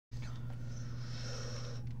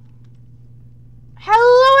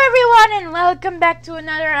and welcome back to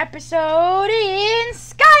another episode in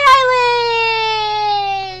Sky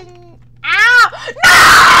Island! Ow! No!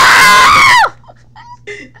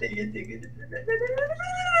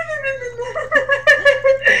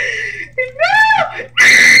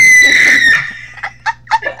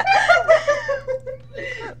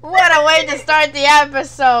 What a way to start the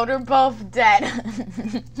episode. We're both dead.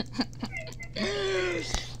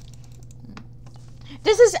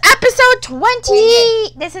 This is episode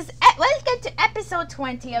 20. Let's get to episode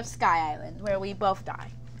 20 of Sky Island, where we both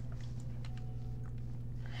die.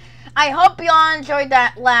 I hope you all enjoyed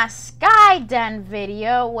that last Sky Den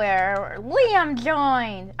video where Liam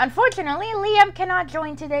joined. Unfortunately, Liam cannot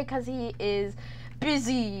join today because he is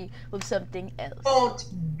busy with something else. Quote,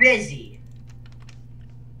 busy.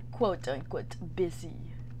 Quote unquote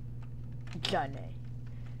busy. Johnny.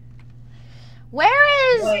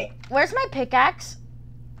 Where's my pickaxe?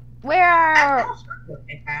 Where?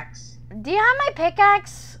 Pickaxe. Do you have my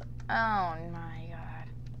pickaxe? Oh my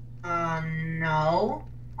god. No.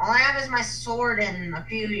 All I have is my sword and a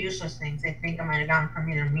few useless things. I think I might have gotten from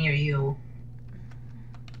either me or you.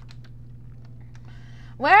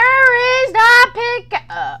 Where is the pick?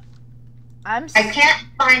 I can't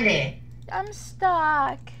find it. I'm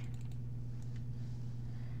stuck.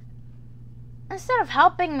 Instead of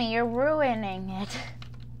helping me, you're ruining it.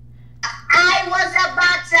 I was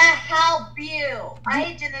about to help you.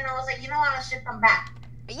 I didn't. I was like, you know what? I should come back.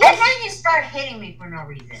 And then you start hitting me for no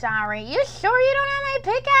reason. Sorry. You sure you don't have my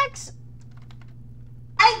pickaxe?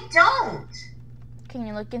 I don't. Can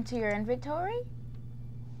you look into your inventory?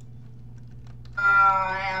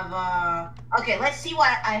 I have okay, let's see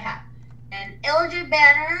what I have. An Illager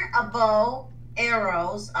banner, a bow,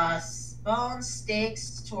 arrows, bone,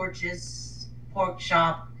 sticks, torches, pork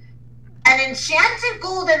chop, an enchanted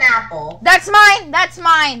golden apple. That's mine. That's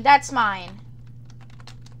mine. That's mine.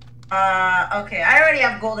 Okay, I already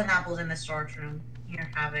have golden apples in the storage room. Here,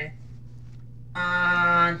 have it.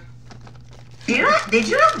 Did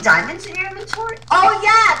you have diamonds in your inventory? Oh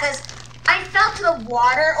yeah, because I fell to the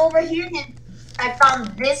water over here and I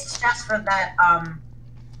found this chest for that,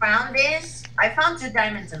 found this. I found 2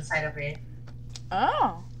 diamonds inside of it.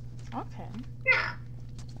 Oh, okay. Yeah.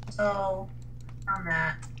 So, found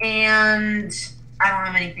that. And I don't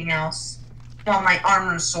have anything else. Well, my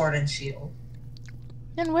armor, sword, and shield.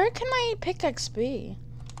 Then where can my pickaxe be?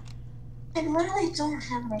 I literally don't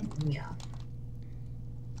have an idea.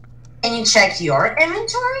 Can you check your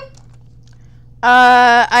inventory?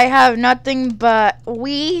 I have nothing but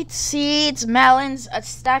wheat, seeds, melons, a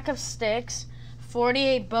stack of sticks,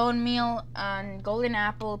 48 bone meal, and golden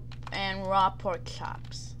apple, and raw pork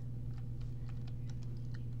chops.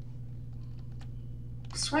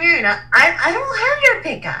 I swear, I don't have your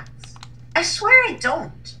pickaxe. I swear I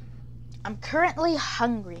don't. I'm currently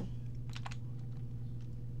hungry.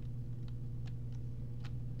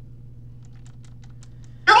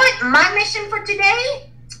 You know what? My mission for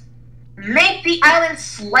today? Make the island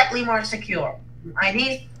slightly more secure. I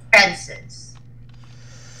need fences.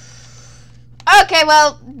 Okay,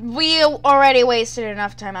 well, we already wasted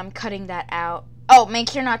enough time. I'm cutting that out. Oh,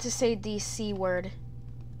 make sure not to say the C word.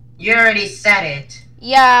 You already said it.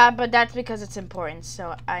 Yeah, but that's because it's important,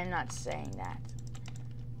 so I'm not saying that.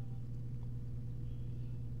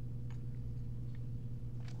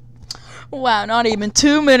 Wow, not even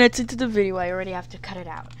 2 minutes into the video, I already have to cut it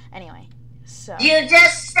out. Anyway, so... You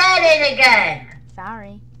just said it again!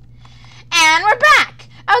 Sorry. And we're back!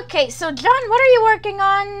 Okay, so John, what are you working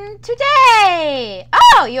on today?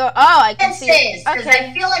 Oh, I can see it. Because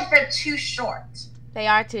I feel like they're too short. They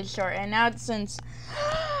are too short, and now since...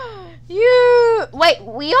 Wait,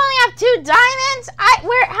 we only have 2 diamonds? How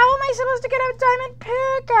am I supposed to get a diamond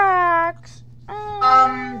pickaxe?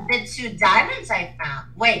 The 2 diamonds I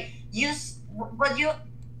found. Wait,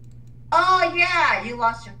 oh yeah, you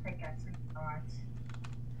lost your pickaxe.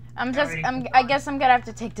 I guess I'm gonna have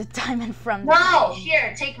to take the diamond from the No,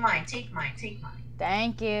 here, take mine.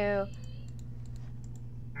 Thank you.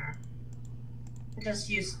 Just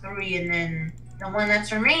use 3 and then the one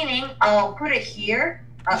that's remaining, I'll put it here.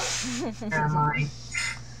 Never mind.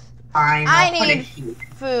 Fine, I need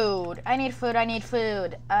food.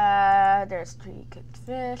 There's 3 cooked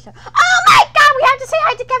fish. Oh my god, we have to say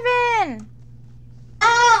hi to Kevin!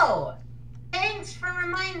 Oh! Thanks for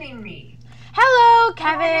reminding me. Hello,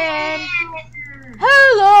 Kevin!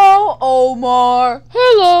 Hello, Omar!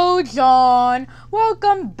 Hello, John!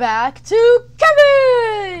 Welcome back to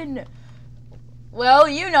Kevin! Well,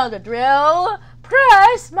 you know the drill.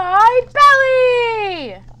 Press my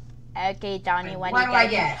belly! Okay, Johnny, what do I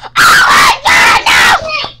get? Oh my god, no!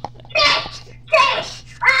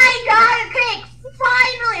 I got a pick!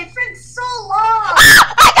 Finally! It's been so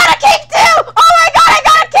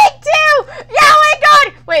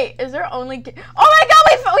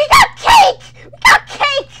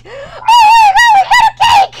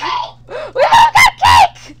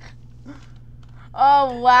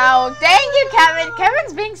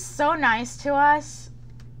nice to us.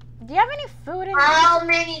 Do you have any food in How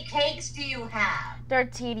many cakes do you have?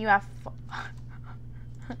 13, you have...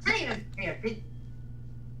 It's not even fair.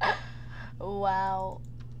 Wow.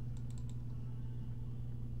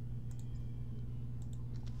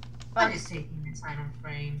 I'm just taking this item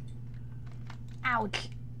frame. Ouch.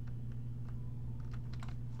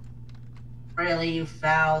 Really, you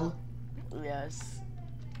fell? Yes.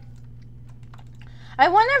 I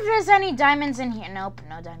wonder if there's any diamonds in here. Nope,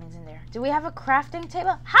 no diamonds in there. Do we have a crafting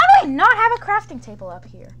table? How do I not have a crafting table up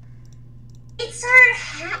here? It's our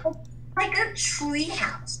house, like a tree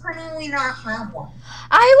house. How do we not have one?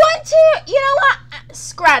 I want to, you know what?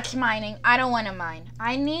 Scratch mining. I don't want to mine.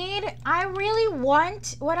 What I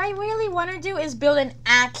really want to do is build an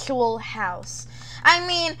actual house. I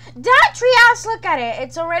mean, that tree house, look at it.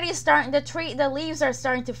 It's already starting, the leaves are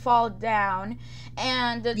starting to fall down.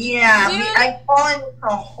 And I fall into a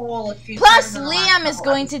hole a few plus times. Liam is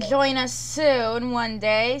going to join us soon one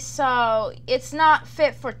day, so it's not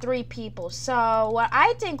fit for 3 people. So what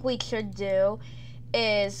I think we should do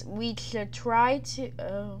is we should try to,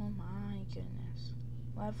 oh my goodness,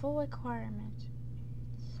 level requirement.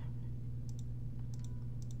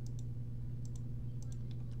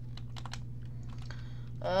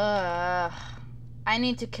 I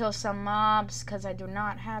need to kill some mobs because I do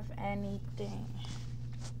not have anything.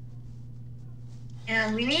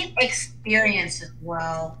 And we need experience as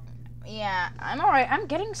well. Yeah, I'm alright. I'm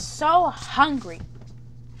getting so hungry.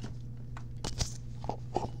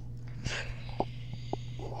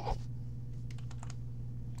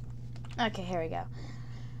 Okay, here we go.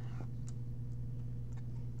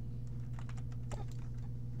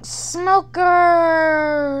 Smoker!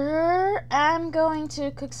 I'm going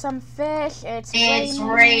to cook some fish. It's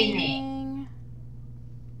raining.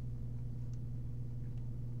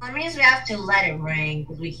 That means we have to let it rain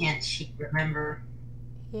because we can't cheat, remember?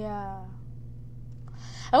 Yeah.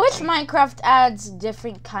 I wish Minecraft adds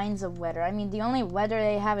different kinds of weather. I mean, the only weather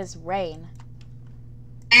they have is rain.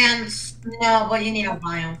 And no, but you need a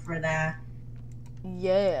biome for that.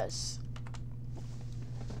 Yes.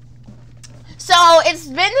 So it's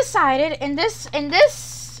been decided in this.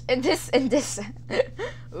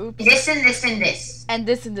 Oops. This and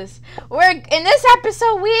this. We're in this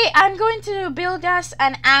episode. I'm going to build us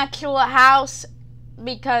an actual house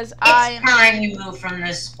because it's time you move from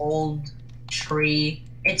this old tree.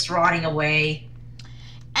 It's rotting away.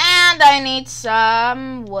 And I need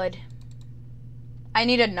some wood. I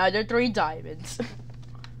need another 3 diamonds.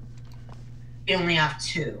 We only have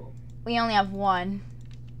 2. We only have 1.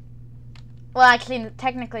 Well, actually,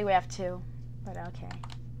 technically we have 2, but okay.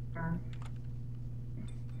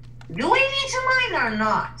 Do we need to mine or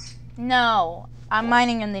not? No, I'm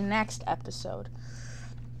mining in the next episode.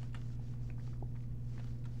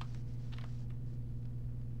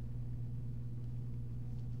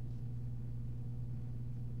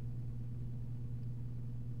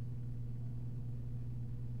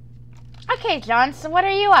 Okay, John, so what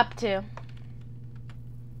are you up to?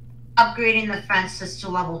 Upgrading the fences to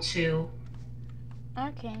level 2.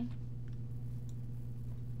 Okay.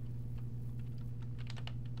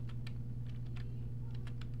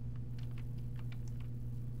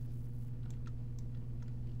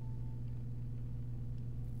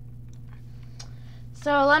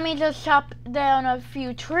 So let me just chop down a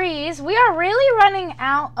few trees. We are really running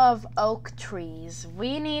out of oak trees.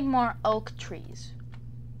 We need more oak trees.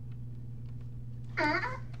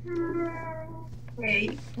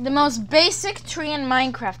 Okay. The most basic tree in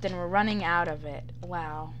Minecraft, and we're running out of it.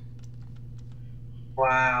 Wow.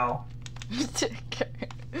 Wow.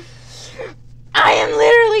 I am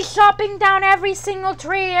literally chopping down every single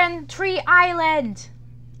tree in Tree Island.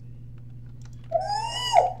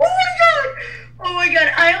 Oh my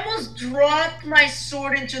god! I almost dropped my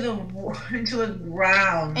sword into the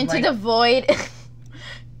ground. Into the void.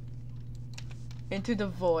 Into the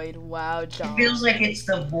void. Wow, John. It feels like it's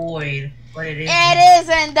the void, but it isn't. It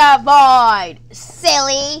isn't the void,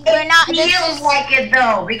 silly. We're not. It feels like it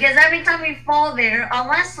though, because every time we fall there,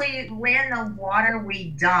 unless we land in the water, we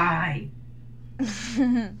die. This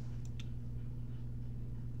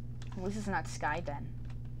is not Sky Den.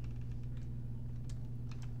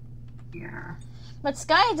 Yeah. But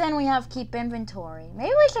Sky Den, we have keep inventory.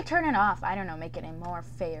 Maybe we should turn it off. I don't know, make it more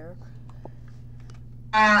fair.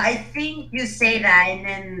 I think you say that, and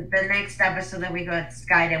then the next episode that we go at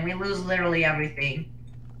Skyden, we lose literally everything.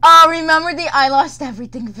 Oh, remember the I lost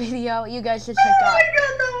everything video? You guys should check that out. Oh my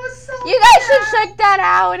god, that was so You guys should check that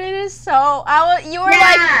out. It is so. You were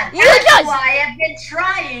like, you that's just. why I've been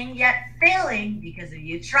trying yet failing because of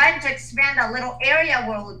you. Trying to expand a little area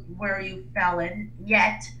where you fell in,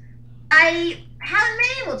 yet I haven't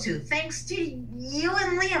been able to, thanks to you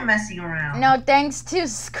and Liam messing around. No, thanks to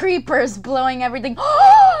creepers blowing everything.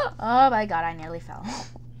 Oh my god, I nearly fell.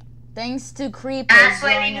 Thanks to creepers That's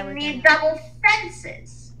why blowing you everything. need double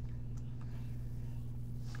fences.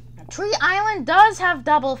 Tree Island does have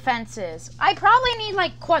double fences. I probably need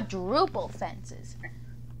like quadruple fences.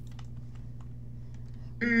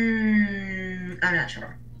 I'm not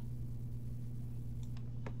sure.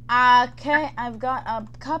 Okay, I've got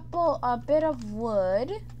a bit of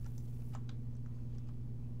wood.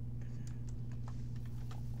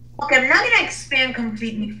 Okay, I'm not gonna expand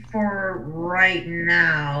completely for right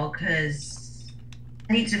now, because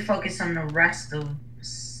I need to focus on the rest of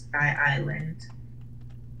Sky Island.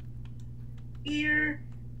 Here.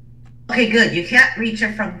 Okay, good. You can't reach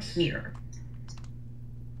it from here.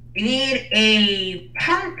 You need a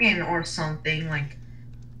pumpkin or something, like...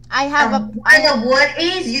 I have where the wood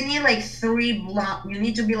is, you need like 3 blocks. You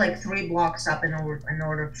need to be like 3 blocks up in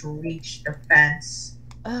order to reach the fence.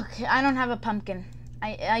 Okay, I don't have a pumpkin.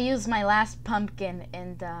 I used my last pumpkin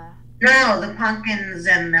in the... No, the pumpkins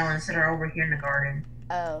and melons that are over here in the garden.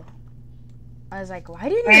 Oh. I was like, why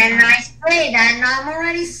do you... And I say that and I'm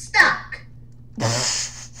already stuck.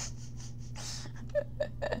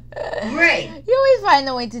 Great. You always find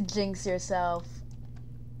a way to jinx yourself.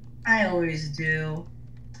 I always do.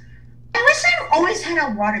 I wish I always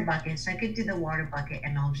had a water bucket so I could do the water bucket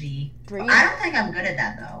MLG. I don't think I'm good at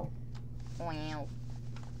that though. Wow.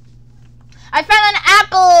 I found an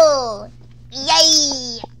apple!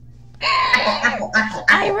 Yay! Apple.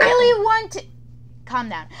 I really want to... Calm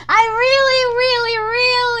down. I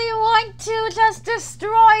really want to just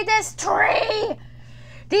destroy this tree!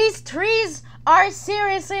 These trees are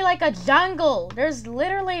seriously like a jungle. There's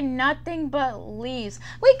literally nothing but leaves.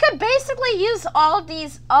 We could basically use all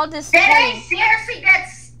this Did I seriously get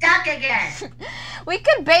stuck again? We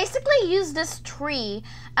could basically use this tree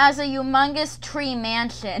as a humongous tree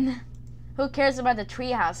mansion. Who cares about the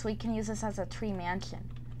tree house? We can use this as a tree mansion.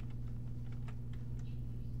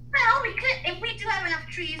 Well, we could, if we do have enough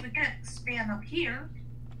trees, we could expand up here.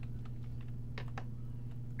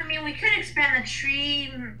 I mean, we could expand the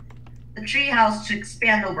tree house to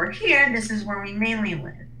expand over here. This is where we mainly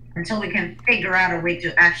live until we can figure out a way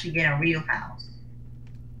to actually get a real house.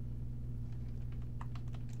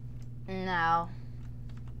 No.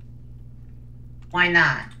 Why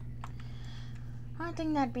not? I don't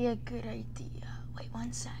think that'd be a good idea. Wait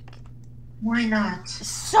 1 sec. Why not?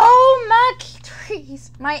 So much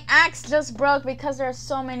trees. My axe just broke because there are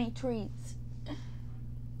so many trees.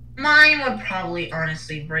 Mine would probably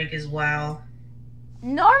honestly break as well.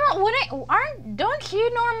 Don't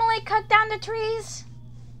you normally cut down the trees?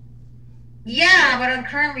 Yeah, but I'm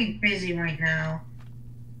currently busy right now.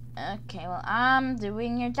 Okay, well, I'm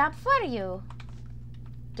doing your job for you.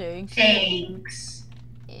 Thanks. Thanks.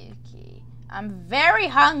 Okay. I'm very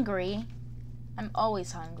hungry. I'm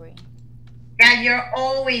always hungry. Yeah, you're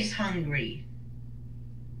always hungry.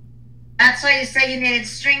 That's why you said you needed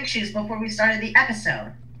string shoes before we started the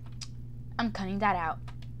episode. I'm cutting that out.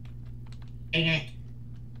 Dang it.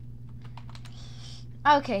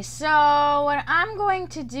 Okay, so what I'm going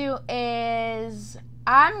to do is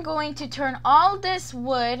I'm going to turn all this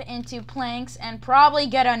wood into planks and probably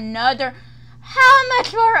get another... How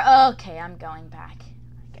much more? Okay, I'm going back.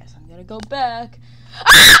 I guess I'm gonna go back.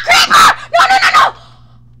 Ah! Creeper! No!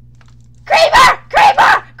 Creeper!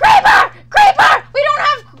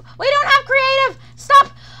 We don't have creative!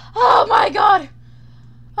 Stop! Oh my god!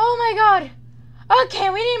 Okay,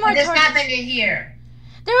 we need more What just torches. happened in here?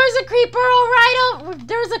 There was a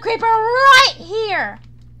creeper right here.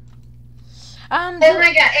 Oh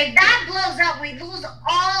my god, if that blows up, we lose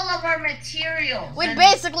all of our materials. We'd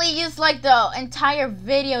basically use like the entire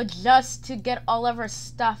video just to get all of our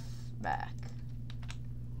stuff back.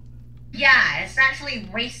 Yeah, it's actually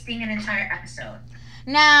wasting an entire episode.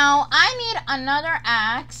 Now, I need another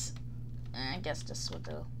axe. I guess this will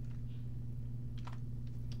do.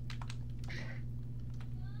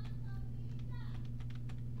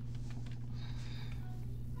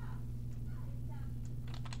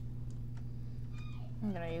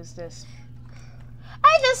 I'm gonna use this.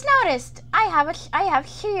 I just noticed I have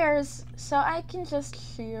shears, so I can just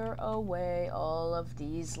shear away all of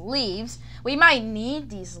these leaves. We might need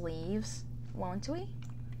these leaves, won't we?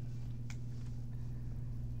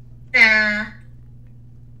 Nah.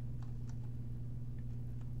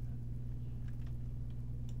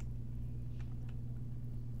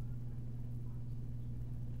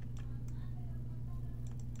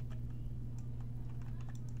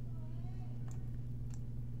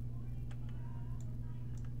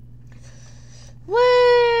 Woo!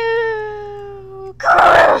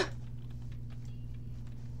 Grr!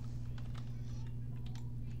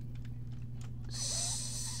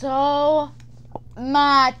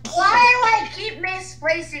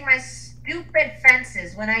 placing my stupid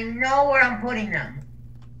fences when I know where I'm putting them?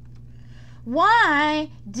 Why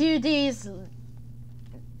do these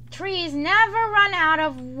trees never run out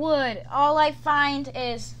of wood? All I find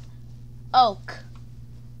is oak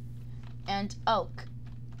and oak.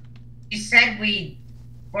 You said we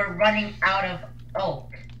were running out of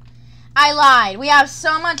oak. I lied. We have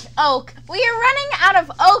so much oak. We are running out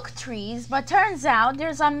of oak trees, but turns out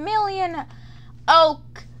there's a million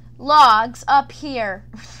oak logs up here.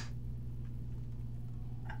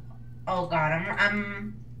 Oh God,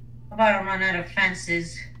 I'm about to run out of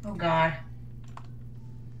fences. Oh God.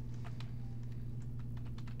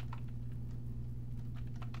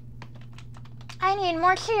 I need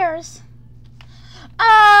more shears.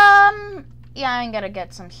 Yeah, I'm gonna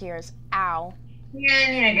get some shears. Ow. Yeah,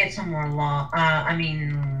 I need to get some more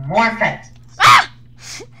more fences. Ah!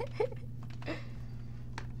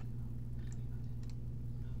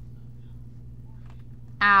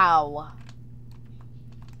 Ow.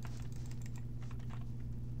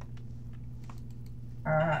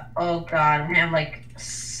 Oh God, we have like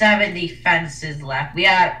 70 fences left. We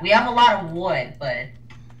have a lot of wood, but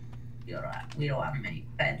we don't have many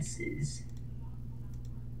fences.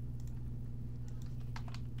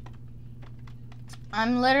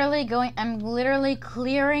 I'm literally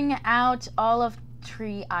clearing out all of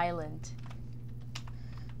Tree Island.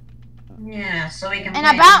 Yeah, so we can. And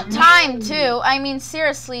about time too. I mean,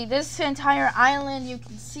 seriously, this entire island, you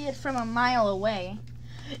can see it from a mile away.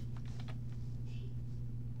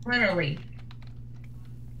 Literally.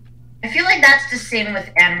 I feel like that's the same with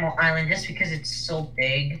Animal Island, just because it's so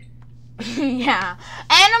big. Yeah.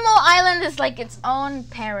 Animal Island is like its own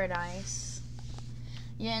paradise.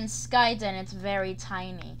 Yeah, in Skyden, it's very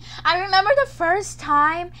tiny. I remember the first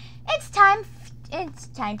time. It's time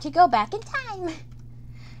to go back in time.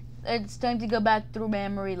 It's time to go back through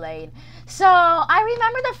memory lane. So, I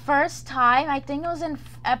remember the first time, I think it was in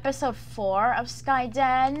episode 4 of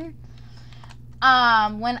Skyden.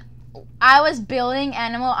 When I was building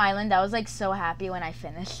Animal Island, I was like so happy when I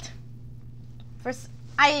finished. First,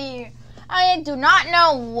 I do not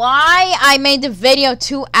know why I made the video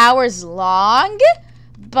 2 hours long,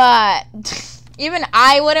 but even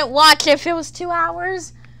I wouldn't watch if it was 2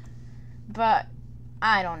 hours. But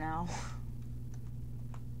I don't know.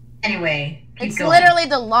 Anyway, it's literally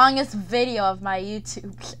the longest video of my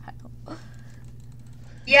YouTube channel.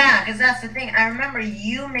 Yeah, because that's the thing. I remember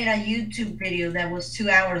you made a YouTube video that was 2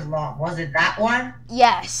 hours long. Was it that one?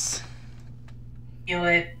 Yes. You know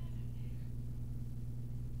it.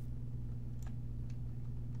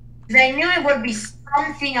 Because I knew it would be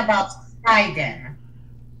something about Skyden.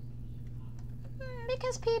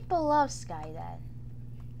 Because people love Skyden.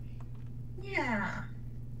 Yeah.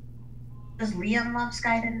 Does Liam love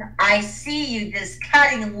Skyden? I see you just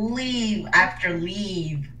cutting leaf after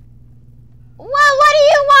leaf. Well, what do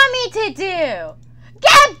you want me to do?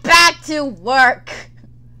 Get back to work.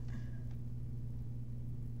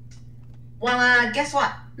 Well, guess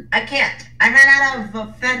what? I can't. I ran out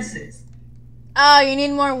of fences. Oh, you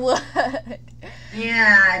need more wood.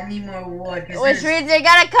 Yeah, I need more wood. Which means they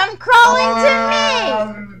gotta come crawling to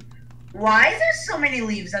me. Why is there so many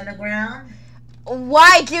leaves on the ground?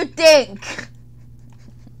 Why do you think?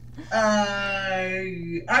 Are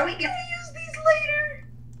we gonna use these later?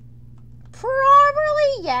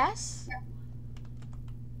 Probably yes.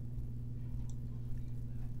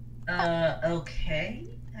 Okay.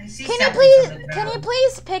 I see. Can you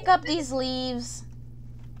please pick up these leaves?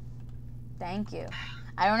 Thank you.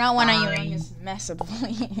 I do not want to use this mess of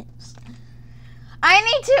leaves. I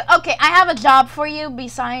need to. Okay, I have a job for you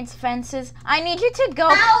besides fences. I need you to go.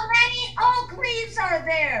 How many oak leaves are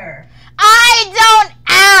there? I don't.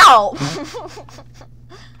 Ow!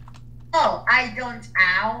 Oh, I don't.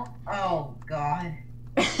 Ow. Oh God.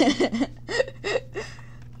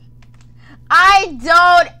 I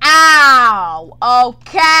don't. Ow.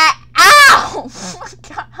 Okay. Ow!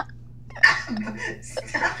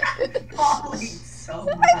 Stop falling so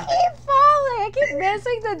much. I keep falling. I keep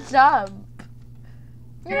missing the jump.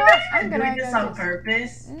 You know what? I'm gonna doing this on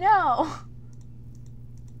purpose. No.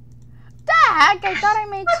 The heck? I thought I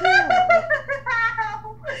made 2.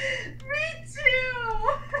 Me too.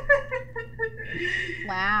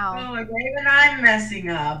 Wow. Oh my God, even I'm messing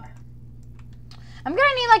up. I'm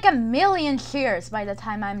gonna need like 1,000,000 shears by the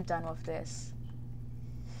time I'm done with this.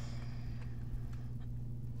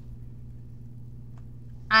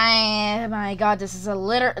 My God, this is a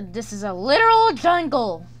literal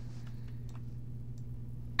jungle.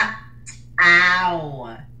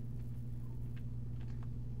 Ow.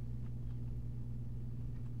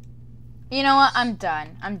 You know what? I'm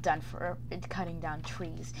done. I'm done for cutting down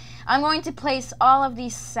trees. I'm going to place all of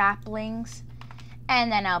these saplings, and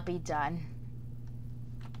then I'll be done.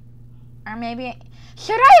 Or maybe...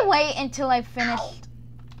 Should I wait until I've finished...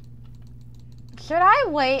 Should I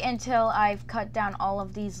wait until I've cut down all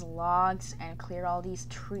of these logs and cleared all these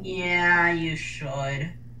trees? Yeah, you should.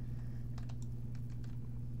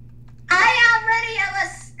 I already have a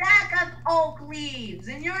stack of oak leaves,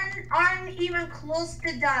 and you aren't even close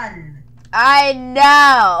to done. I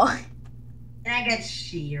know. And I get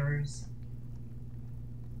shears.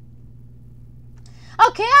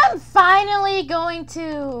 Okay, I'm finally going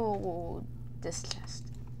to this chest.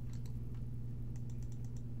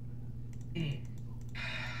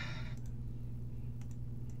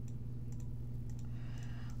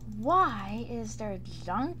 Why is there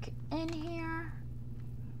junk in here?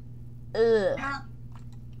 Ugh.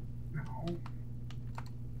 No.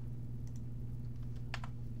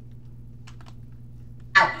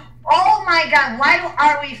 Ow. Oh my god, why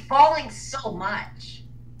are we falling so much?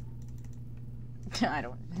 I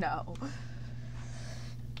don't know.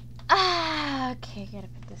 Okay, gotta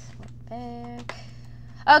put this one back.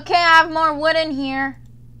 Okay, I have more wood in here.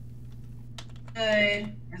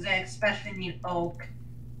 Good, because I especially need oak.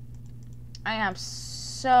 I have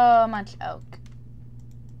so much oak.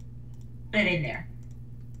 Put it in there.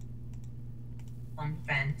 On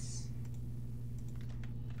fence.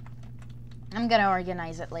 I'm gonna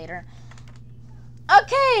organize it later.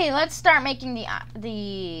 Okay, let's start making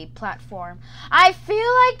the platform. I feel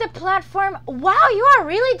like the platform... Wow, you are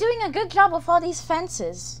really doing a good job with all these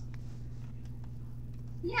fences.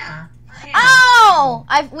 Yeah. Oh!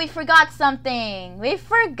 We forgot something. We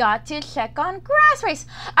forgot to check on grass race.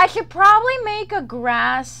 I should probably make a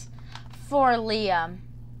grass for Liam.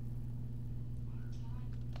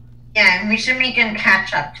 Yeah, and we should make him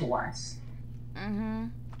catch up to us. Mm-hmm.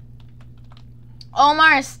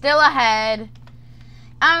 Omar is still ahead.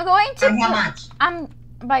 I'm going to... How much? I'm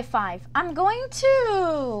by 5. I'm going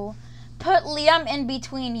to put Liam in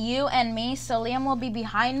between you and me, so Liam will be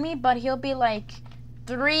behind me, but he'll be like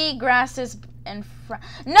 3 grasses in front.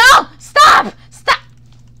 No! Stop! Stop!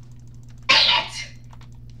 Dang it!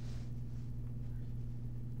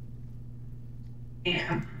 Yeah,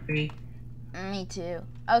 I'm free. Me too.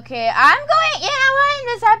 Okay, I'm going... You know what? In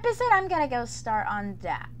this episode, I'm gonna go start on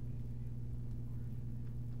that.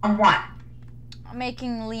 On what?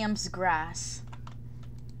 Making Liam's grass.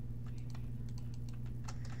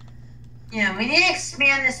 Yeah, we need to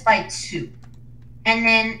expand this by 2. And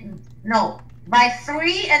then, no, by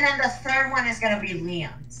 3, and then the third one is going to be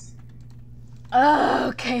Liam's.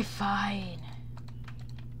 Okay, fine.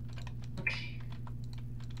 Okay.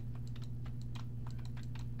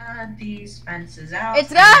 These fences out.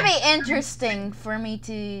 It's gonna be interesting for me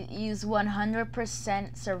to use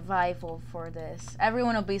 100% survival for this.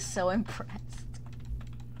 Everyone will be so impressed.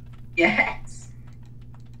 Yes.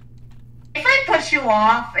 If I push you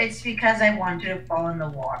off, it's because I want you to fall in the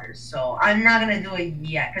water. So I'm not gonna do it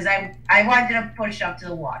yet, because I wanted to push up to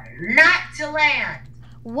the water, not to land.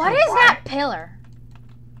 What is that pillar?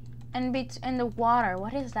 In the water,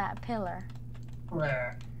 what is that pillar?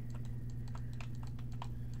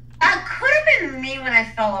 That could have been me when I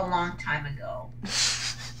fell a long time ago.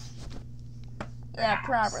 Yeah,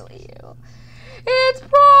 probably you. It's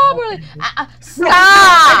probably... Stop!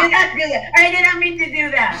 I did not do that. I did not mean to do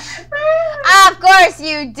that. Of course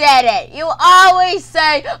you did it. You always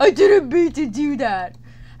say, I didn't mean to do that.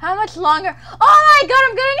 How much longer? Oh my god,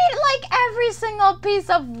 I'm gonna need like every single piece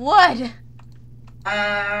of wood.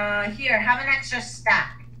 Here, have an extra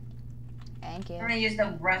stack. Thank you. I'm gonna use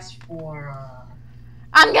the rest for,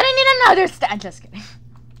 I'm gonna need another stack. Just kidding.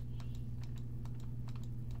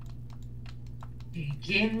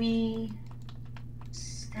 Give me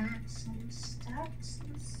stacks and stacks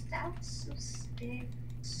and stacks of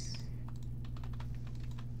sticks.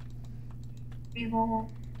 People.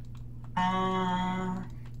 I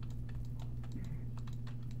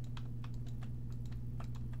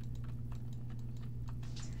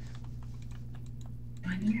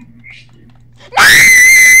need a machine.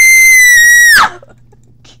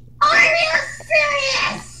 Are you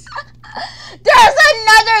serious? There's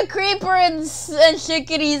another creeper in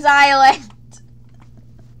Shikiti's Island.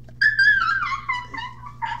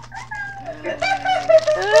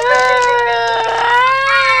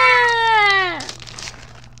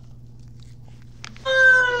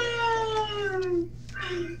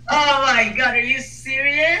 Oh my god, are you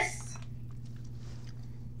serious?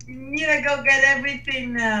 You need to go get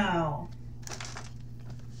everything now.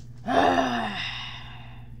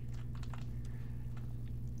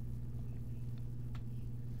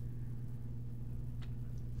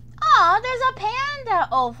 Oh, a panda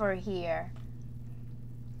over here.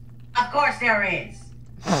 Of course there is.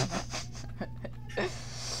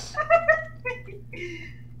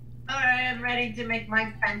 Alright, I'm ready to make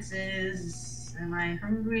my fences. Am I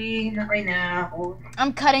hungry? Not right now.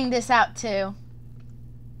 I'm cutting this out too.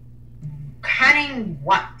 Cutting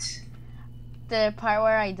what? The part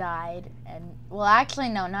where I died. And well, actually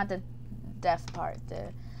no, not the death part.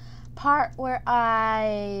 The part where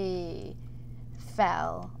I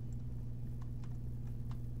fell.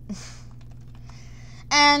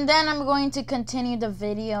 And then I'm going to continue the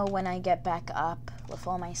video when I get back up with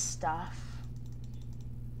all my stuff.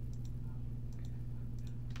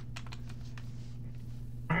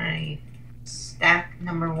 Alright. Stack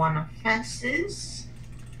number 1 of fences.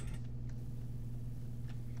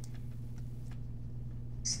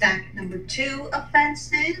 Stack number 2 of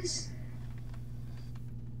fences.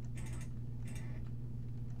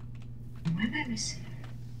 What am I missing?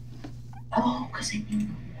 Oh, because I need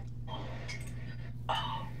wood.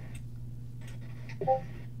 Oh.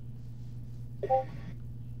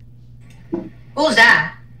 Who's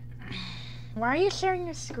that? Why are you sharing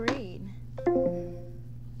your screen? Oops.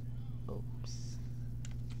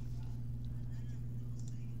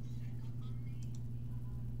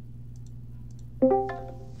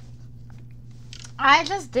 I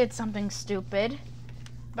just did something stupid.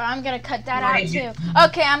 But I'm gonna cut that out too.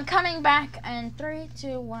 Okay, I'm coming back in 3,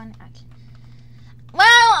 2, 1, action. Well,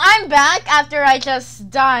 I'm back after I just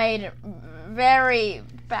died very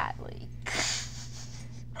badly.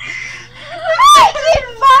 I keep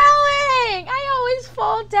falling! I always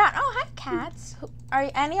fall down. Oh, hi, cats. Are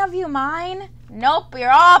any of you mine? Nope, you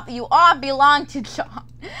all belong to John.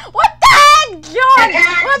 What the heck, John?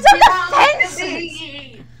 What's with the fences?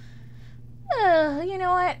 You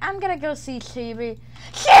know what? I'm gonna go see Chibi.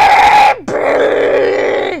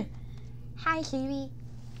 Chibi! Hi, Chibi.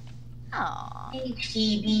 Aww. Hey,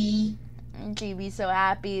 Chibi. Chibi's so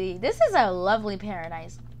happy. This is a lovely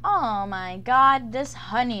paradise. Oh my god, this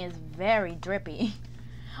honey is very drippy.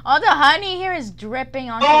 All the honey here is dripping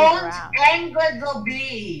onto the ground. Don't anger the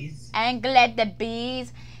bees. Anger the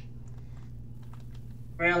bees.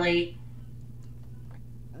 Really?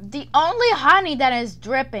 The only honey that is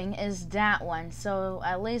dripping is that one, so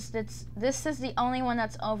at least this is the only one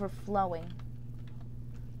that's overflowing.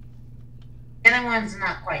 The other one's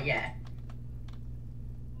not quite yet.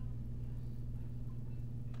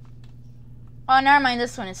 Oh, never mind,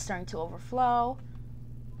 this one is starting to overflow.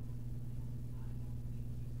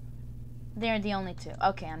 They're the only two.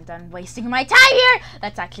 Okay, I'm done wasting my time here.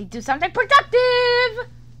 Let's actually do something productive.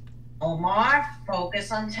 Omar,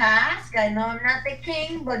 focus on task. I know I'm not the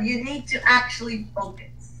king, but you need to actually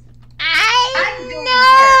focus. I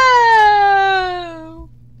know.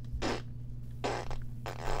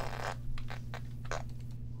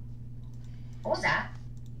 What was that?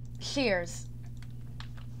 Cheers.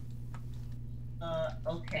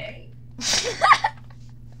 Okay.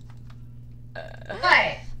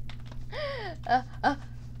 What?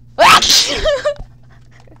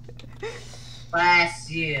 Bless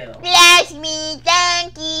you. Bless me,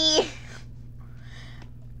 thank you.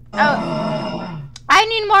 Oh, I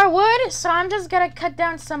need more wood, so I'm just gonna cut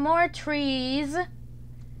down some more trees. You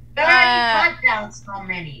already cut down so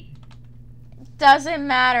many. Doesn't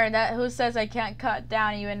matter. That who says I can't cut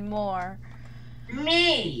down even more?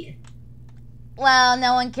 Me. Well,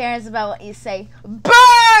 no one cares about what you say.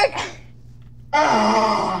 Burn!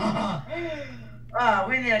 Oh,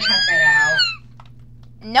 we need to cut that out.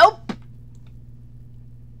 Nope.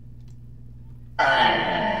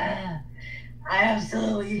 I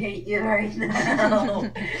absolutely hate you right now.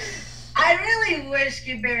 I really wish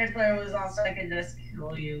Cuban Player was on so I could just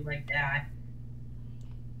kill you like that.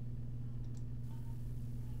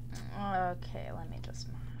 Okay, let me just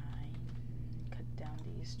mine. Cut down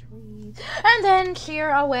these trees. And then clear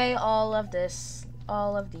away all of these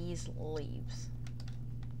leaves.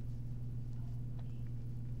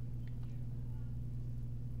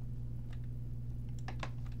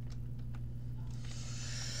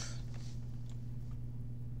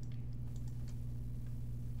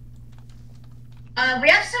 We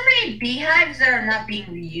have so many beehives that are not being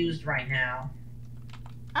reused right now.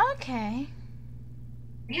 Okay.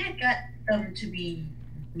 We had got them to be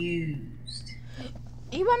used.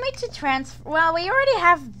 You want me to transfer? Well, we already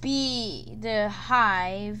have the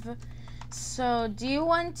hive. So do you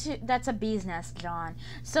want to? That's a bee's nest, John.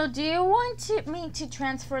 So do you want me to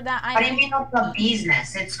transfer that What do item? you mean it's a bee's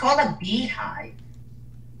nest? It's called a beehive.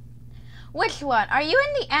 Which one? Are you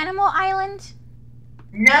in the animal island?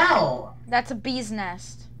 No. That's a bee's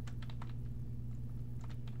nest.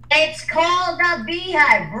 It's called a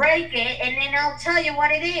beehive. Break it and then I'll tell you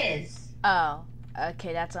what it is. Oh,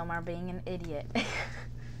 okay, that's Omar being an idiot.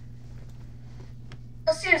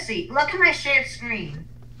 Oh, seriously, look at my shared screen.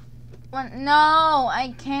 Well, no,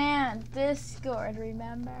 I can't. Discord,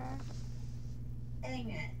 remember? Dang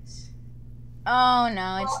it. Oh,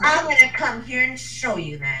 no, it's Well, not. I'm gonna come here and show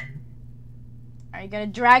you then. Are you gonna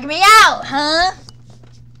drag me out, huh?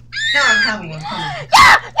 No, I'm coming. I'm coming.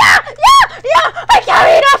 Yeah! I can't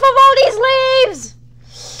eat off of all these leaves!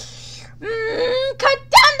 Cut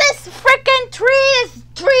down this frickin' tree! This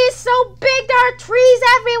tree is so big, there are trees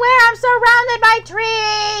everywhere! I'm surrounded by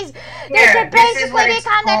trees! This should basically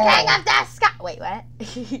become the king of the sky! Wait, what?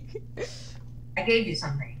 I gave you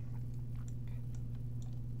something.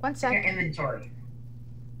 1 Your sec. inventory.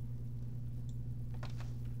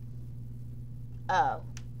 Oh.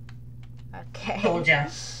 Okay. Told ya.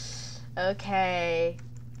 Okay.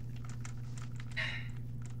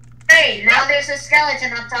 Hey, now there's a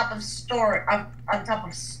skeleton on top of storage. On top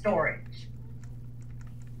of storage.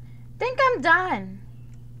 Think I'm done.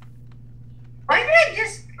 Why did I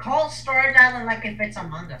just call storage island like if it's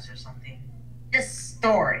Among Us or something? Just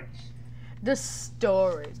storage. The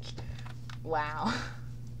storage. Wow.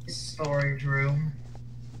 The storage room.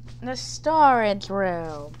 The storage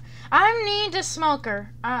room. I need a smoker.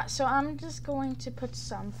 So I'm just going to put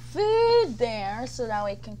some food there so that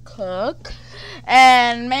we can cook.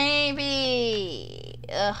 And maybe...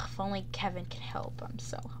 Ugh, if only Kevin can help. I'm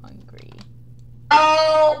so hungry.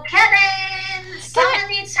 Oh, Kevin! Someone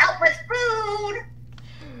needs help with food!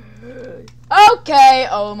 Okay,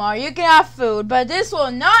 Omar, you can have food, but this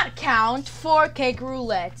will not count for cake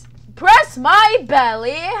roulette. Press my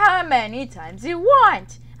belly how many times you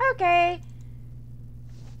want. Okay.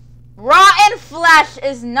 Rotten flesh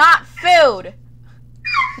is not food.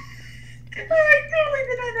 I totally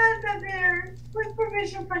did not have that there. With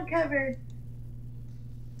permission from Kevin.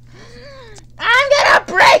 I'm gonna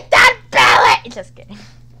break that belly! Just kidding.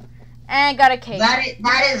 And got a cake.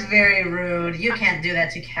 That is very rude. You can't do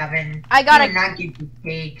that to Kevin. I got he would not give you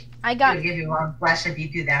cake. He would give you one flesh if you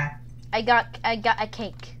do that. I got a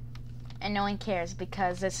cake. And no one cares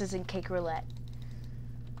because this isn't cake roulette.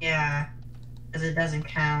 Yeah. Because it doesn't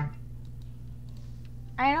count.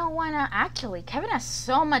 I don't wanna actually. Kevin has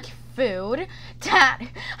so much food that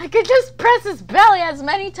I could just press his belly as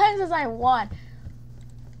many times as I want.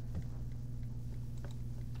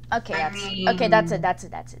 Okay, that's it.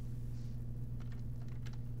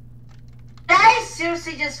 Did I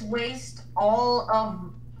seriously just waste all of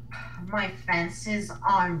my fences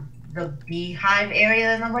on the beehive area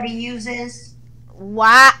that nobody uses?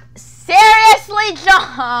 What? Seriously,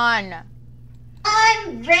 John?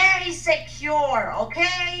 I'm very secure,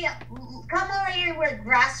 okay? Come over here where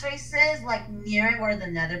grass race is, like near where the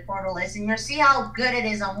nether portal is, and you'll see how good it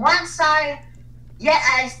is on one side. Yet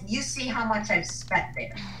you see how much I've spent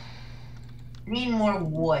there. Need more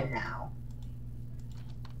wood now.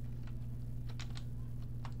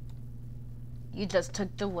 You just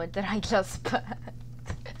took the wood that I just put.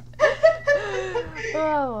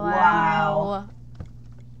 Oh, Wow.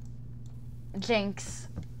 Jinx.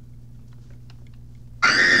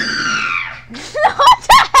 What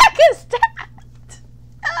the heck is that?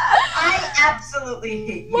 I absolutely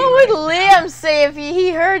hate you. What would right Liam say if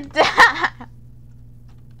he heard that? now.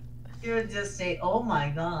 You would just say, oh my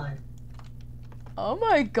god. Oh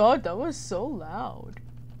my god, that was so loud.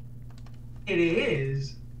 It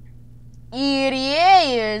is. It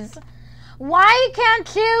is. Why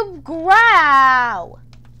can't you grow?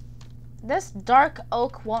 This dark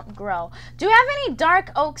oak won't grow. Do you have any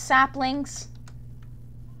dark oak saplings?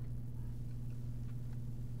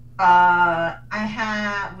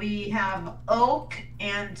 We have oak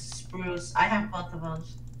and spruce. I have both of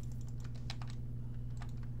those.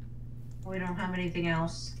 We don't have anything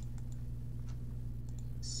else.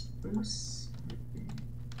 Spruce.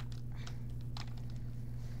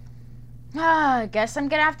 I guess I'm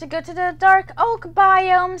gonna have to go to the dark oak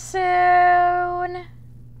biome soon.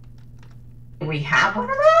 Do we have one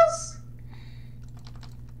of those?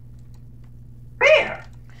 Where?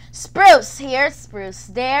 Spruce here, spruce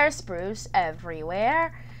there, spruce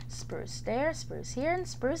everywhere. Spruce there, spruce here, and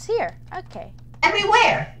spruce here. Okay.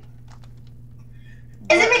 Everywhere.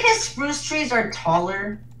 Is it because spruce trees are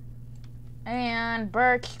taller? And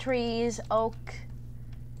birch trees, oak.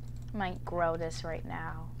 Might grow this right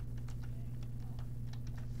now.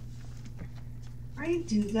 I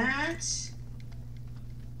do that.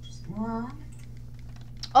 Well,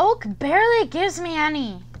 Oak barely gives me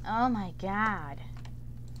any. Oh my god.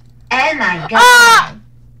 and I got Ah!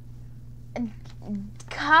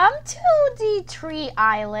 Come to the tree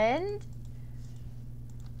island.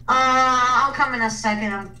 I'll come in a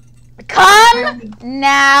second. I'm Come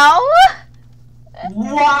now.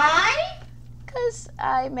 Why? Because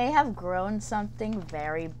I may have grown something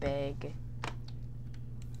very big.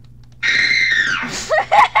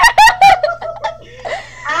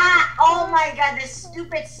 Oh my god, this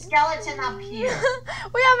stupid skeleton up here.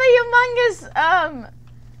 We have a humongous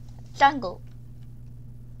jungle.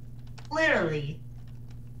 Literally.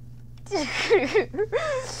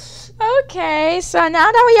 Okay, so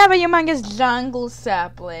now that we have a humongous jungle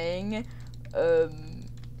sapling, I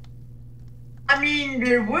mean,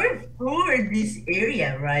 there were 4 in this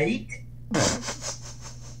area, right?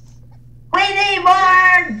 We need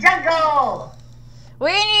more jungle!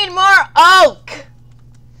 we need more oak.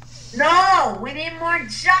 No, we need more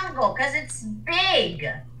jungle, because it's big.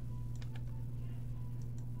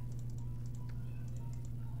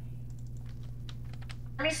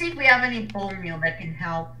 Let me see if we have any bone meal that can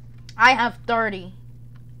help. I have 30.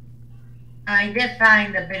 I did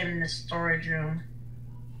find a bit in the storage room.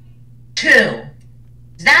 2.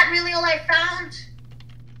 Is that really all I found?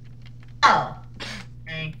 Oh.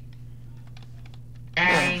 Okay.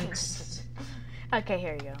 Thanks. Okay,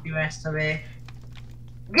 here you go. The rest of it.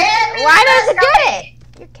 Get me Why the does it rest get of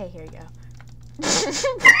it? Okay, here you go.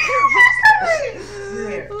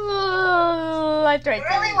 Here. Oh, I tried You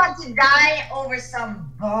really want to die over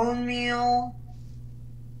some bone meal?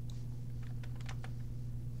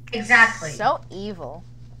 Exactly. So evil.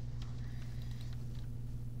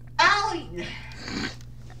 Oh,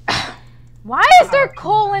 Why is there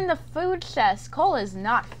coal in the food chest? Coal is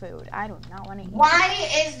not food. I do not want to eat. why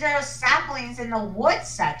is there saplings in the wood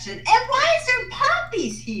section? And why is there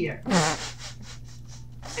poppies here? I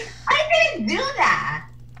didn't do that.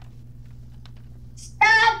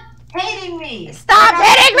 Stop hating me. Stop You're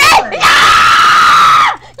not hitting me! good.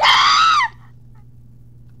 Ah! Ah!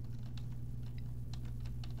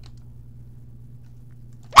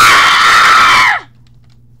 Ah!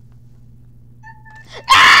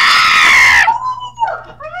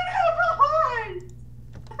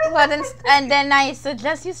 Well, and then I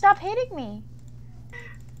suggest you stop hitting me.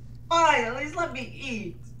 Fine, at least let me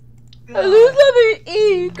eat. At least let me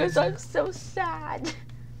eat, because I'm so sad.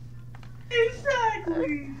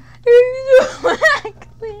 Exactly.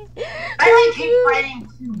 Exactly. I keep finding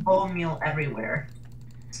 2 bone meal everywhere.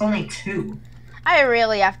 It's only 2. I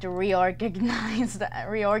really have to reorganize that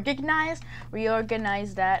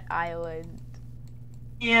island.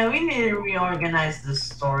 Yeah, we need to reorganize the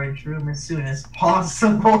storage room as soon as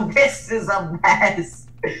possible. This is a mess.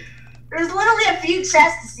 There's literally a few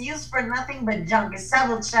chests used for nothing but junk, and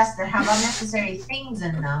several chests that have unnecessary things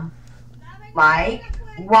in them. Like,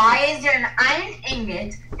 why is there an iron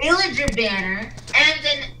ingot, villager banner, and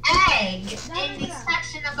an egg in the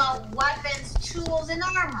section about weapons, tools, and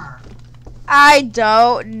armor? I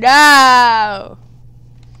don't know.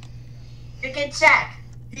 You can check.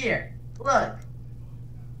 Here, look.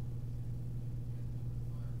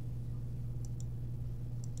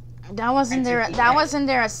 That wasn't there. That wasn't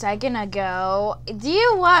there a second ago. Do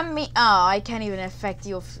you want me? Oh, I can't even affect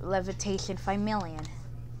you with levitation 5 million.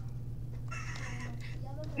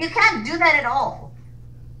 You can't do that at all.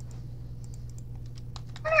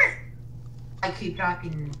 I keep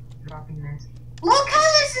dropping this. Look how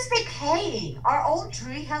this is decaying. Our old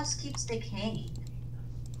treehouse keeps decaying.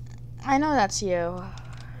 I know that's you.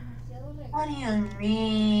 What do you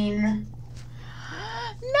mean?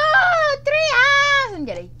 No, 3 hours.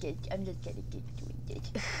 I'm just gonna get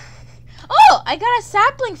Oh, I got a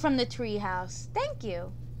sapling from the tree house. Thank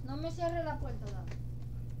you. No me cierre la puerta, dame.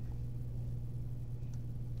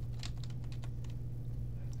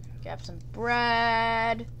 Grab some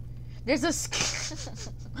bread. There's a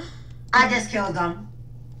I just killed them.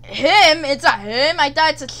 him. It's a him. I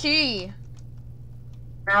thought it's a she.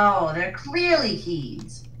 No, they're clearly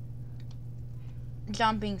he's.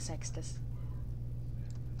 John being sexist.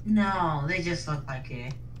 No, they just look like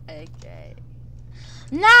it. Okay.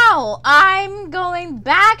 Now I'm going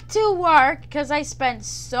back to work because I spent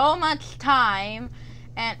so much time.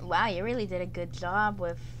 And wow, you really did a good job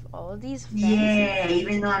with all these fences. Yeah,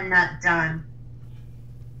 even though I'm not done.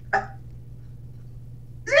 Is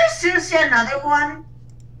there seriously another one?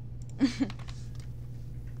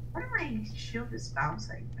 Why do my shield just bounce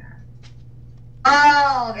like that?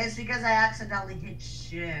 Oh, it's because I accidentally hit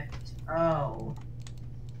shift. Oh.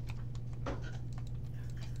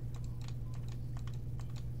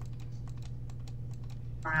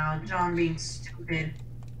 Wow, John being stupid.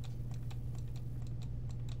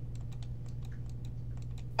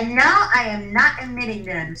 And now I am not admitting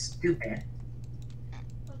that I'm stupid.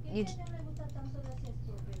 ¿Por qué You- ella me gusta tanto decir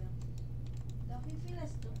estúpida? Don't you feel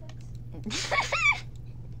stupid?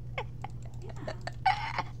 Yeah.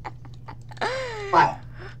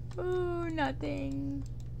 Nothing.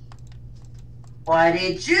 What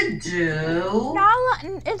did you do?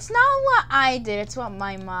 It's not what I did. It's what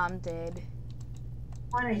my mom did.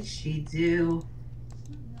 What did she do?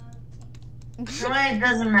 No. Well, it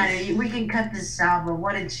doesn't matter. We can cut this out, but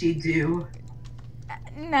what did she do?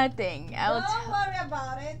 Nothing. Don't worry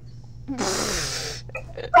about it.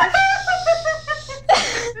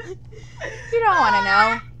 You don't want to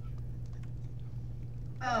know.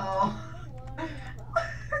 Oh. Don't worry about it.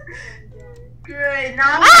 Great.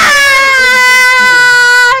 Now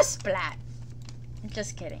Ah! Splat.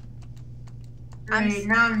 Just kidding. Great.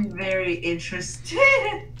 Now I'm very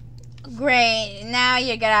interested. Great. Now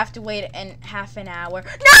you're gonna have to wait in half an hour.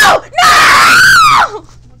 No! No!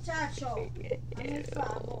 Muchacho. Hazme el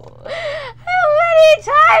favor. How many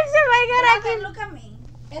times am I Rafa, gonna look at me.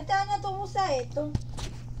 Este año tú usas esto.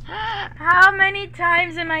 How many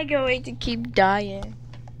times am I going to keep dying?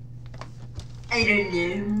 I don't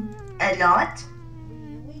know. A lot?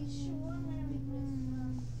 We sure Merry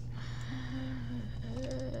Christmas.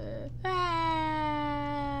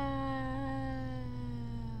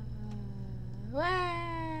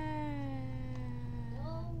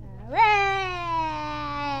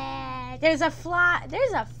 There's a fly.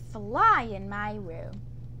 There's a fly in my room.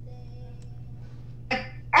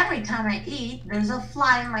 Every time I eat, there's a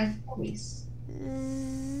fly in my face.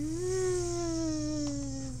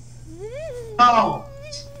 Oh.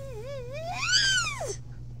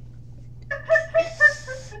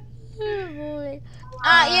 Oh boy.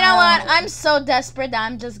 You know what? I'm so desperate that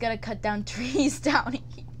I'm just gonna cut down trees down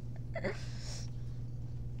here.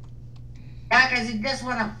 Yeah, because you just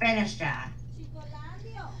want to finish that.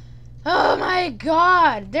 Chicolandio. Oh my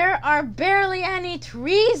god, there are barely any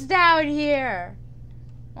trees down here.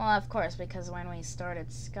 Well, of course, because when we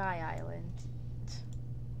started Sky Island.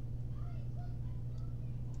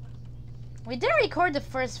 We didn't record the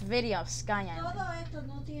first video of Sky Island. Todo esto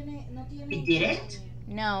no tiene. We didn't?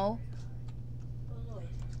 No, Todo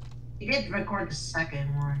esto. You did record the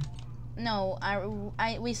second one. no,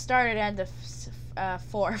 we started at the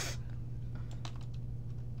fourth.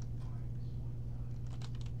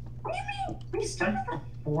 What do you mean? We started the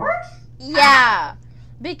fourth? Yeah,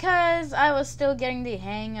 because I was still getting the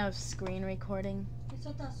hang of screen recording. Eso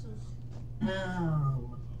está sucio. No.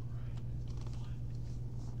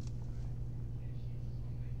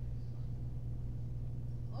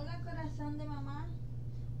 Hola, corazón de mamá.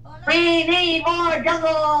 Hola. We need more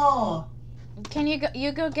jungle! Can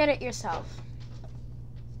you go get it yourself?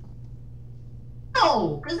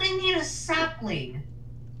 No, because I need a sapling.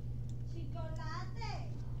 Chocolate.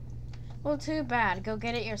 Well, too bad. Go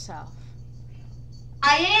get it yourself.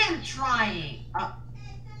 I am trying.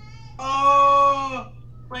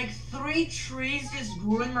 Like 3 trees just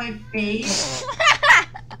grew in my face.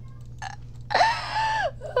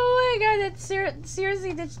 Oh my god, that's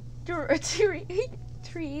seriously that's trees.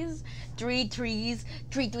 3 trees.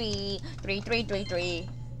 3 3 3 3 3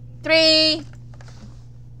 3 3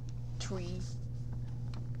 tree.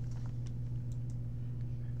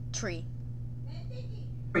 Tree.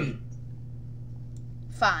 3.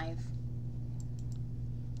 5.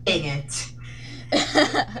 Dang it.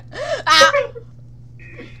 Ah.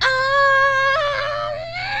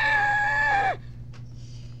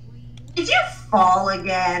 Did you fall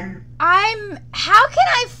again? How can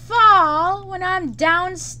I fall when I'm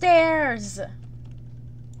downstairs?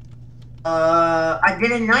 I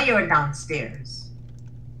didn't know you were downstairs.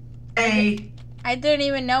 Hey, I didn't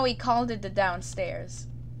even know we called it the downstairs.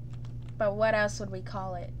 But what else would we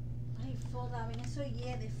call it? Ay, foda, ven, eso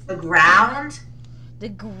hiede. the ground? The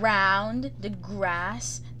ground, the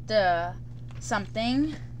grass, the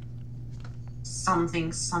something. Something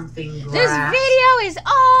grass. This video is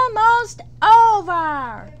almost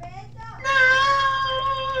over. Bebeto. No!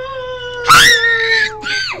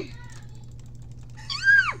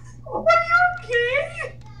 Are you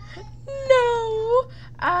okay? No.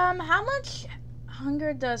 How much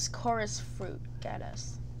hunger does chorus fruit get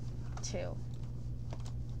us? 2.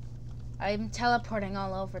 I'm teleporting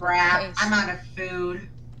all over the Crap, place. I'm out of food.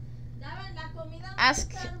 Ya ven, la comida va a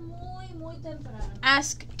Ask- estar muy, muy temprano.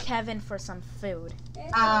 Ask Kevin for some food. Eso.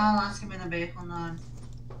 I'll ask him in a bit. Hold on.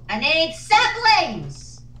 I need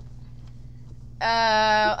saplings!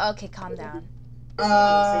 Okay, calm down.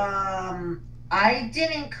 I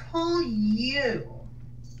didn't call you.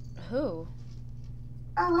 Who?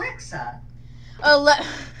 Alexa. Oh,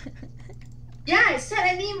 Yeah, I said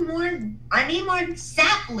I need more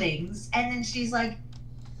saplings, and then she's like,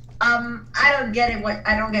 I don't get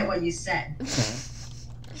what you said.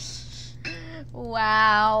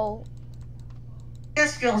 Wow.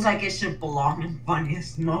 This feels like it should belong in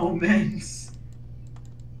funniest moments.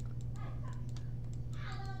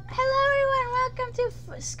 welcome to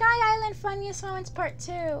Sky Island Funniest Moments Part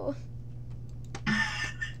 2.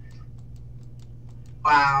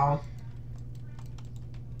 Wow.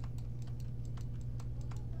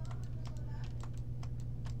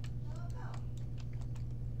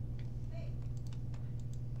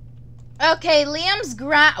 Okay, Liam's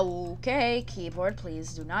Okay, keyboard,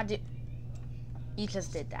 please do not do. You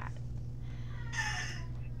just did that.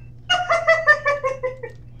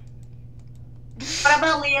 What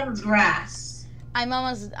about Liam's grass?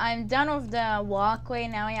 I'm done with the walkway.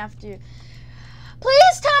 Now I have to.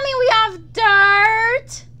 Please tell me we have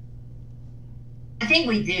dirt. I think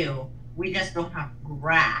we do. We just don't have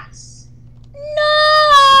grass. No.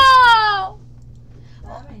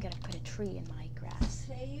 Oh, I'm gonna put a tree in my grass.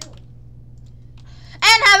 Hey, you.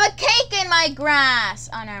 And have a cake in my grass.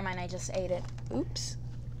 Oh, never mind. I just ate it. Oops.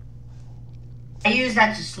 I use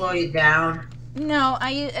that to slow you down. No,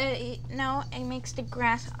 no, it makes the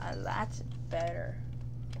grass a lot better.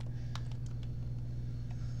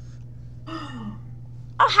 Oh,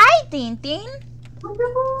 hi, Tintin.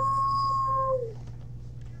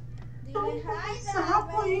 Dile hi,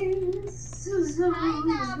 Dabe. Hi,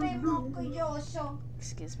 Dabe, mocoyoso.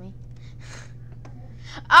 Excuse me.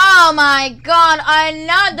 Oh my god,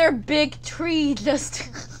 another big tree just...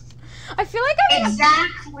 I feel like I'm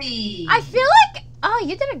Exactly. I feel like... Oh,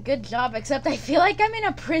 you did a good job, except I feel like I'm in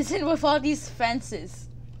a prison with all these fences.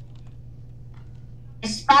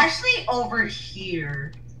 Especially over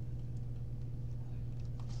here.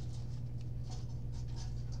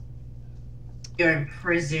 You're in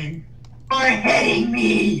prison for hitting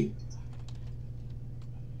me.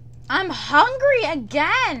 I'm hungry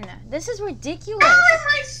again. This is ridiculous. How am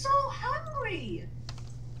I so hungry?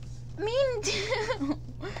 Me too.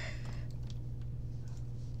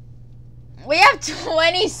 We have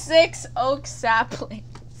 26 oak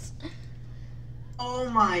saplings. Oh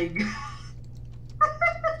my god.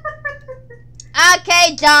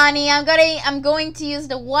 Okay, Johnny, I'm going to use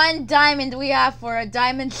the one diamond we have for a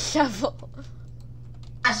diamond shovel.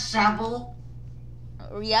 A shovel?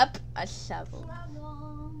 Yep, a shovel.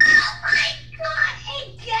 Oh my god,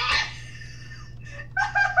 again!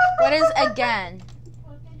 What is again?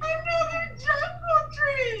 Another jungle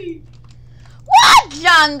tree! What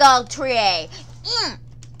jungle tree?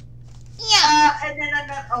 Yeah. And then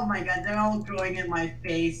another, oh my god, they're all growing in my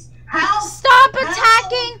face. How? Stop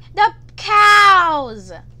attacking the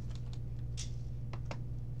cows!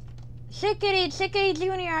 Chickadee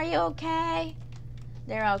Junior, are you okay?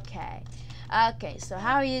 They're okay. Okay, so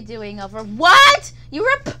how are you doing over? What?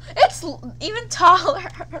 It's even taller.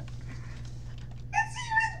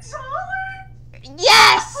 It's even taller?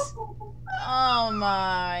 Yes! Oh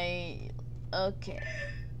my. Okay.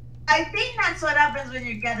 I think that's what happens when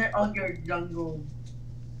you gather all your jungle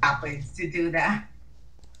saplings to do that.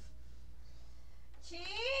 Chica.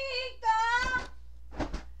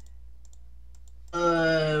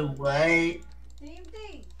 What?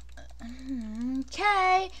 Tintin.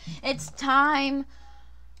 Okay, it's time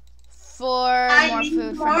for I more need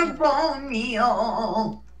food more from bone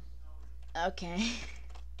meal. Okay.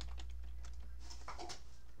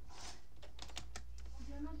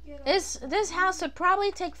 Yo no quiero. This house would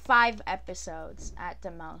probably take 5 episodes at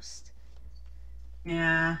the most.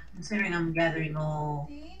 Yeah, considering I'm gathering all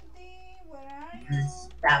Tintin, where are you? this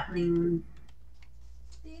sapling.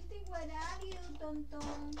 Tintin, where are you,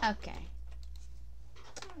 tonton? Okay.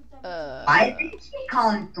 Why did she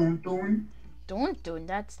call him Tuntun? Don't,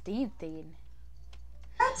 that's Tintin.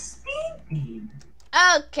 That's Tintin.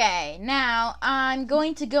 Okay, now I'm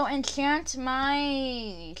going to go enchant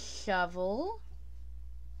my shovel.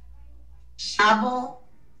 Shovel?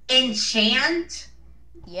 Enchant?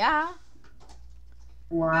 Yeah.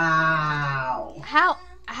 Wow.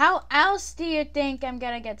 How else do you think I'm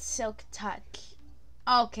gonna get Silk Touch?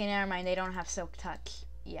 Okay, never mind. They don't have Silk Touch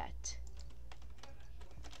yet.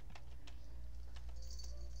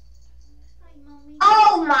 Ay, mami.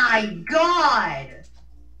 Oh my god!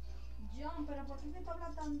 John, pero ¿por qué te habla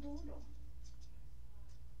tan duro?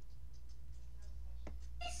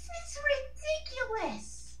 This is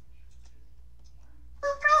ridiculous!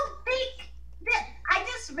 Look how big that I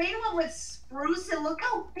just made one with spruce and look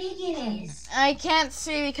how big it is. I can't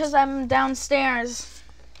see because I'm downstairs.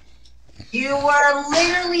 You were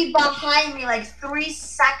literally behind me like 3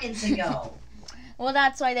 seconds ago. Well,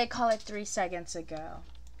 that's why they call it 3 seconds ago.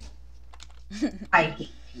 I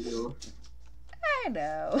hate you. I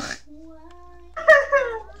know. Why?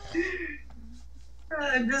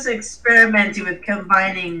 I'm just experimenting with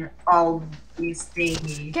combining all these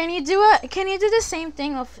things. Can you do the same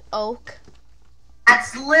thing with oak?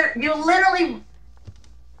 That's you literally.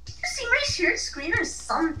 You see my shared screen or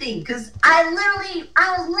something? Cause I was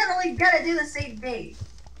literally gonna do the same thing.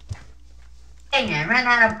 Dang it, I ran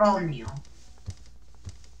out of bone meal.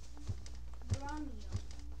 Romeo.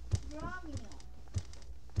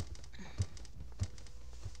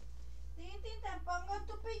 Tintin, te pongo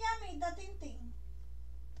tu pijamita, Tintin.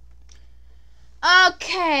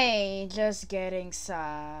 Okay, just getting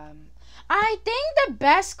some. I think the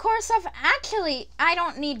best course of actually, I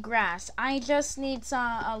don't need grass. I just need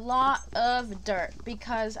a lot of dirt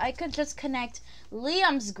because I could just connect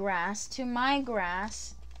Liam's grass to my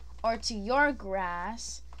grass or to your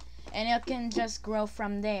grass and it can just grow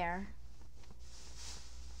from there.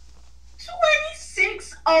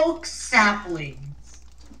 26 oak saplings.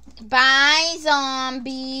 Bye,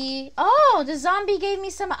 zombie. Oh, the zombie gave me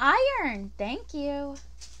some iron. Thank you.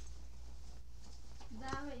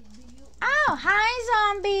 Oh, hi,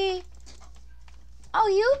 zombie. Oh,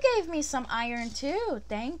 you gave me some iron too.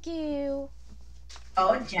 Thank you.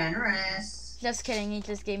 Oh, generous. Just kidding. He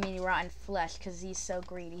just gave me rotten flesh because he's so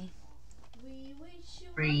greedy.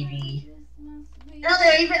 Greedy. You know,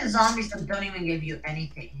 there are even zombies that don't even give you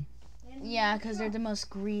anything. Yeah, because they're the most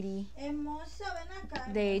greedy.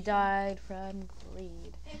 They died from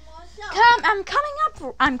greed.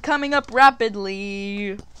 I'm coming up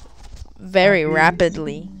rapidly. Very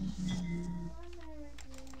rapidly.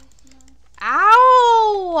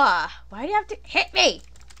 Ow! Why do you have to hit me?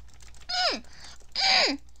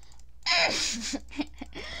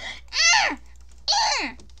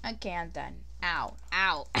 Okay, I'm done. Ow,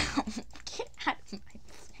 ow, ow. Get out of my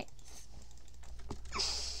face.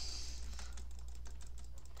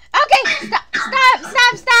 Okay, stop, stop,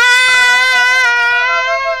 stop, stop!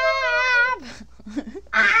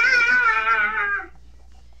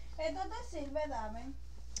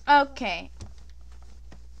 Okay.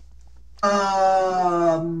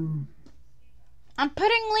 I'm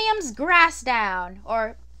putting Liam's grass down,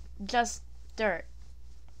 or just dirt.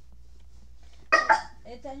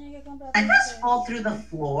 I just fall through the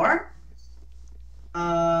floor.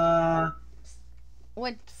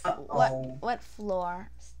 What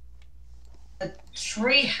floor? The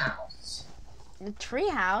tree house. The tree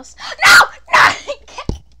house? No! No!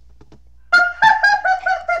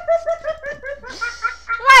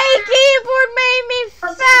 My keyboard made me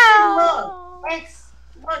fall.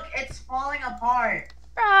 Look, it's falling apart.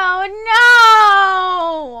 Oh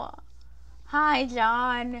no! Hi,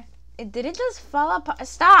 John. It didn't just fall apart.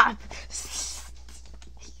 Stop.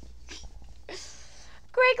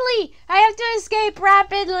 Quickly! I have to escape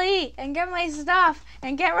rapidly and get my stuff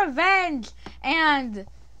and get revenge and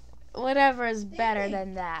whatever is better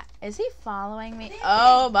than that. Is he following me?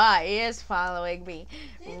 Oh my, he is following me.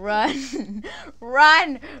 Run,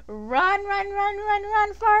 run, run, run, run, run,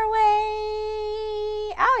 run far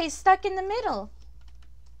away. Oh, he's stuck in the middle.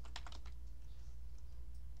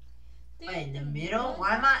 Wait, in the middle?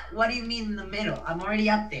 What do you mean in the middle? I'm already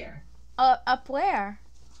up there. Up where?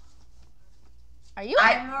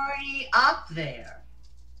 I'm already up there.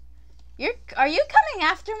 Are you coming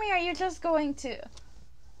after me or are you just going to?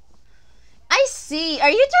 I see. Are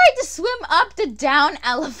you trying to swim up the down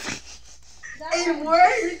elevator? It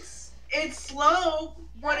works. It's slow,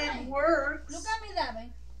 but it works. Look at me,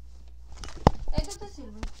 Dame. Esto te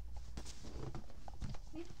sirve.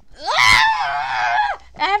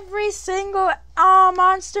 Every single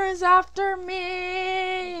monster is after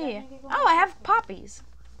me. Oh, I have poppies.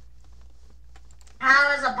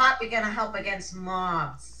 How is a poppy gonna help against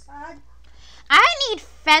mobs? I need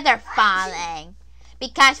feather falling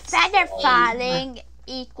because feather falling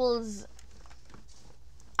equals.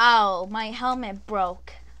 Oh, my helmet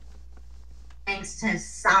broke. Thanks to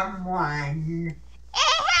someone.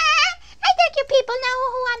 I think you people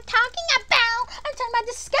know who I'm talking about. I'm talking about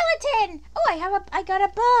the skeleton. Oh, I got a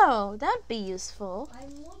bow. That'd be useful.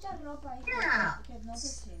 Yeah.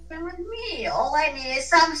 Come with me. All I need is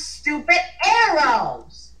some stupid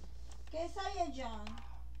arrows.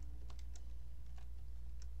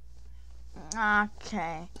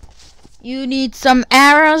 Okay. You need some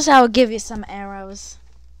arrows? I'll give you some arrows.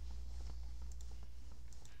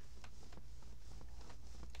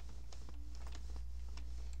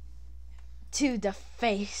 To the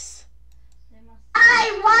face.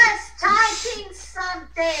 I was typing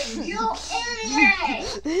something, you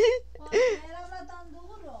idiot!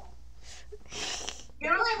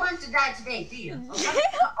 You really want to die today, do you?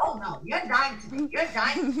 Oh no, you're dying today. You're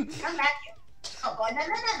dying today. Come back here. Oh, boy, no. You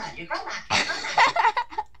come back. You come back.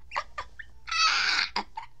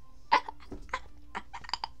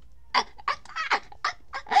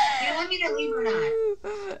 Do you want me to leave or not?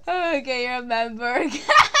 Okay, remember.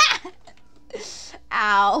 Ow.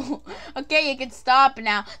 Ow. Okay, you can stop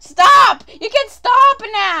now. Stop! You can stop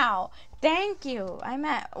now. Thank you. I'm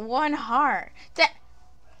at 1 heart.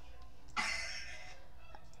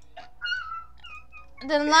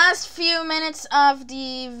 The last few minutes of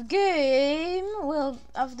the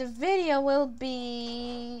video will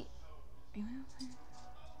be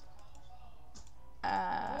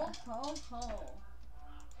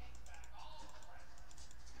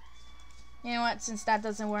you know what, since that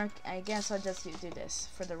doesn't work, I guess I'll just do this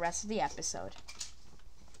for the rest of the episode.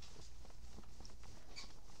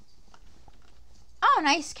 Oh,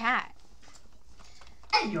 nice cat.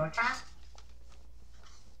 And your cat?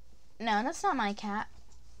 No, that's not my cat.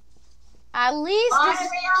 At least Why are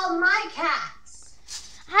they all my cats?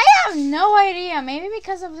 I have no idea. Maybe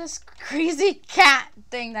because of this crazy cat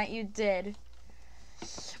thing that you did.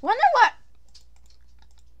 Wonder what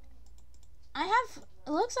I have. It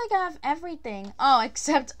looks like I have everything. Oh,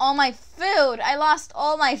 except all my food. I lost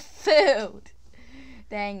all my food.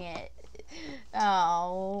 Dang it.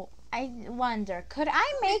 Oh, I wonder, could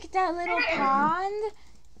I make that little pond?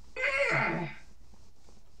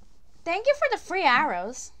 Thank you for the free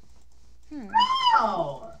arrows.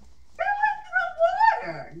 No! They went to the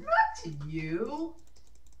water, not to you.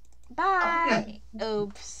 Bye.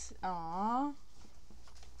 Oops. Aww.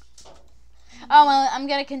 Oh, well, I'm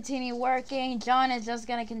gonna continue working. John is just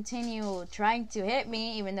gonna continue trying to hit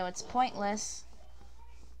me, even though it's pointless.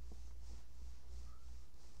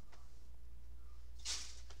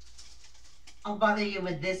 I'll bother you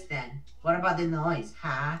with this then. What about the noise,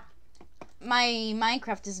 huh? My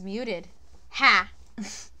Minecraft is muted. Ha!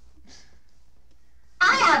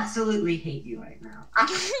 I absolutely hate you right now. Of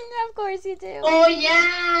course you do. Oh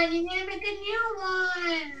yeah, you need to make a new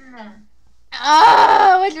one.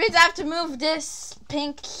 Oh, which means I have to move this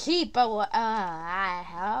pink sheep. But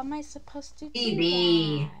how am I supposed to do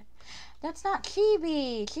Chibi. that? That's not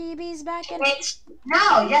Chibi. Chibi's back in.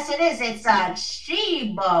 No, yes it is. It's a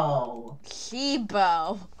Shibo.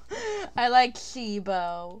 Shibo. I like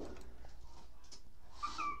Shibo.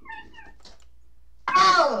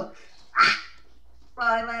 Oh! Ah! Well,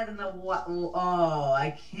 I landed in the what? Oh,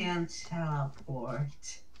 I can't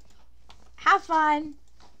teleport. Have fun.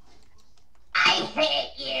 I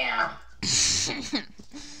hate you.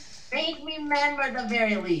 Make me remember at the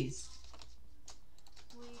very least.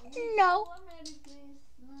 No. How do I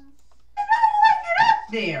get up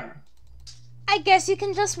there? I guess you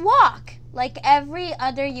can just walk like every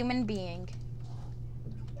other human being.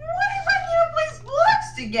 What if I need to place blocks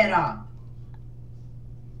to get up?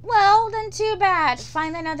 Well, then too bad.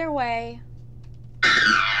 Find another way.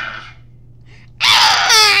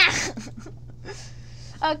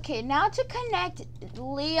 Okay, now to connect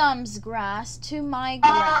Liam's grass to my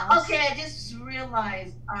grass. Okay, I just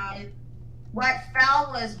realized what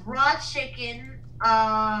fell was raw chicken,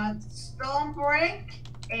 stone brick,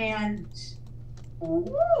 and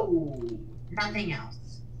ooh, nothing else.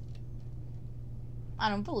 I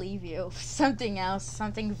don't believe you. Something else,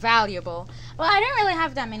 something valuable. Well, I don't really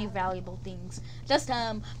have that many valuable things. Just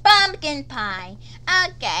pumpkin pie.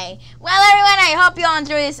 Okay. Well, everyone, I hope you all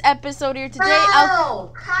enjoyed this episode here today.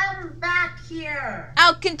 No, come back here.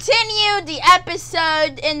 I'll continue the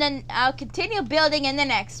episode and then I'll continue building in the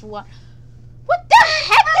next one. What the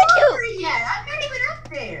heck did you? Yet. I'm not even up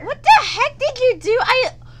there. What the heck did you do? I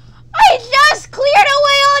just cleared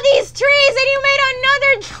away all these trees and you made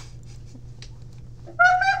another.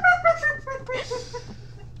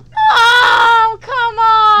 Oh, come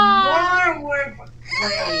on! More work.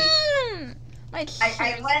 Wait.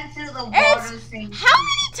 I went through the water thing. How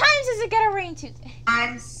many times is it gonna rain today?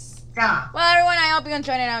 I'm stuck. Well, everyone, I hope you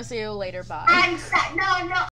enjoyed it. I'll see you later. Bye. I'm stuck. No.